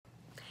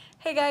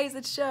Hey guys,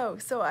 it's Jo.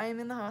 So I am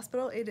in the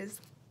hospital. It is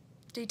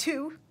day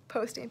 2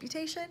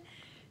 post-amputation.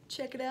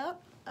 Check it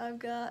out. I've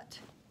got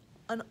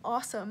an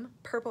awesome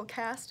purple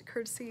cast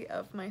courtesy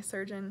of my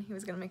surgeon. He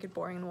was gonna make it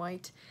boring and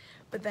white,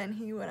 but then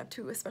he went up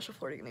to a special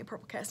floor to give me a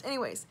purple cast.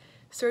 Anyways,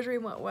 surgery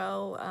went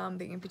well.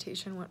 The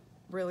amputation went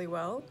really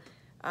well.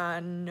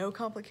 No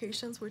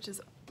complications, which is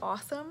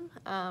awesome.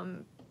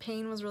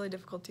 Pain was really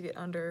difficult to get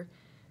under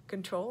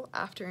control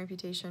after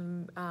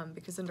amputation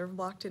because the nerve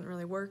block didn't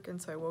really work,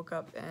 and so I woke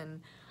up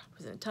and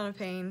was in a ton of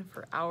pain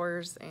for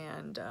hours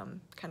and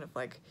kind of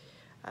like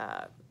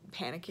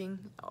panicking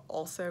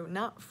also,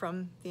 not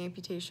from the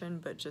amputation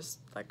but just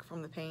like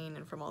from the pain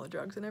and from all the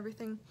drugs and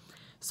everything.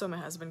 So my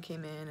husband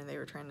came in and they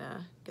were trying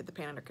to get the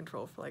pain under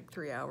control for like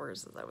 3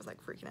 hours. I was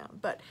like freaking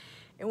out, but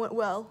it went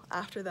well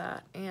after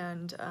that,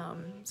 and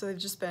so they've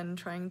just been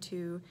trying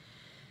to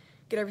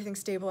get everything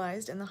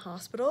stabilized in the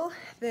hospital.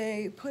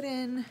 They put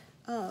in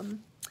I don't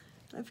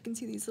know if you can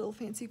see these little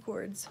fancy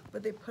cords,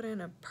 but they put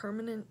in a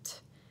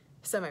permanent,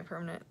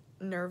 semi-permanent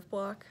nerve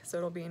block, so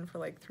it'll be in for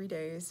like 3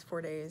 days,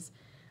 4 days.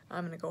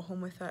 I'm gonna go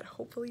home with that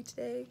hopefully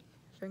today,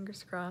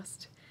 fingers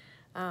crossed,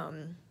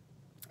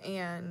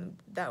 and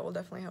that will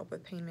definitely help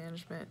with pain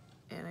management.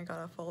 And I got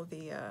off all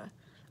the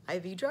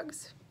IV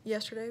drugs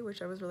yesterday,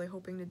 which I was really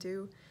hoping to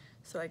do,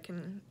 so I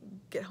can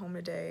get home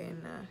today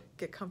and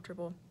get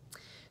comfortable.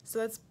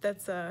 So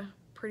that's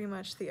pretty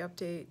much the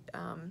update.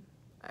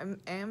 I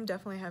am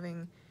definitely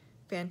having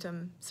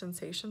phantom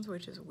sensations,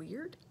 which is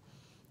weird.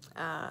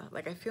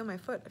 Like I feel my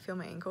foot, I feel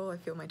my ankle, I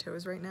feel my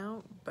toes right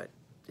now, but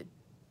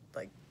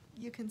like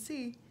you can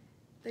see,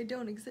 they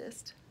don't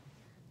exist.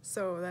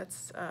 So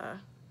that's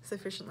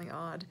sufficiently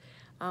odd.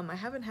 I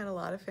haven't had a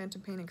lot of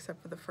phantom pain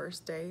except for the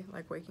first day,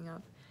 like waking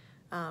up.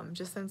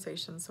 Just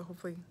sensations, so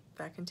hopefully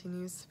that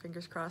continues,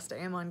 fingers crossed. I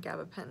am on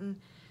gabapentin,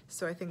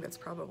 so I think that's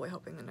probably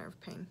helping the nerve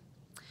pain.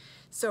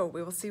 So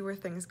we will see where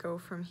things go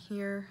from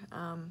here.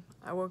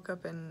 I woke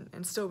up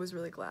and still was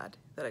really glad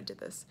that I did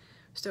this.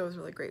 Still was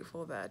really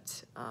grateful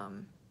that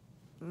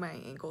my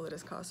ankle that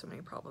has caused so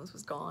many problems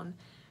was gone,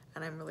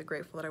 and I'm really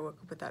grateful that I woke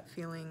up with that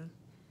feeling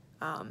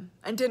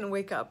and didn't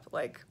wake up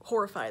like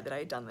horrified that I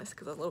had done this,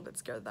 because I was a little bit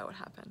scared that would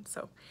happen.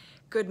 So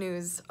good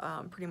news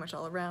pretty much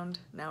all around.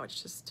 Now it's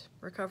just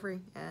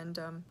recovery and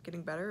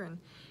getting better and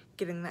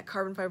getting that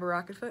carbon fiber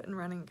rocket foot and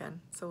running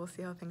again. So we'll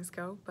see how things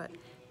go, but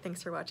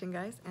thanks for watching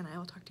guys, and I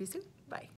will talk to you soon. Bye.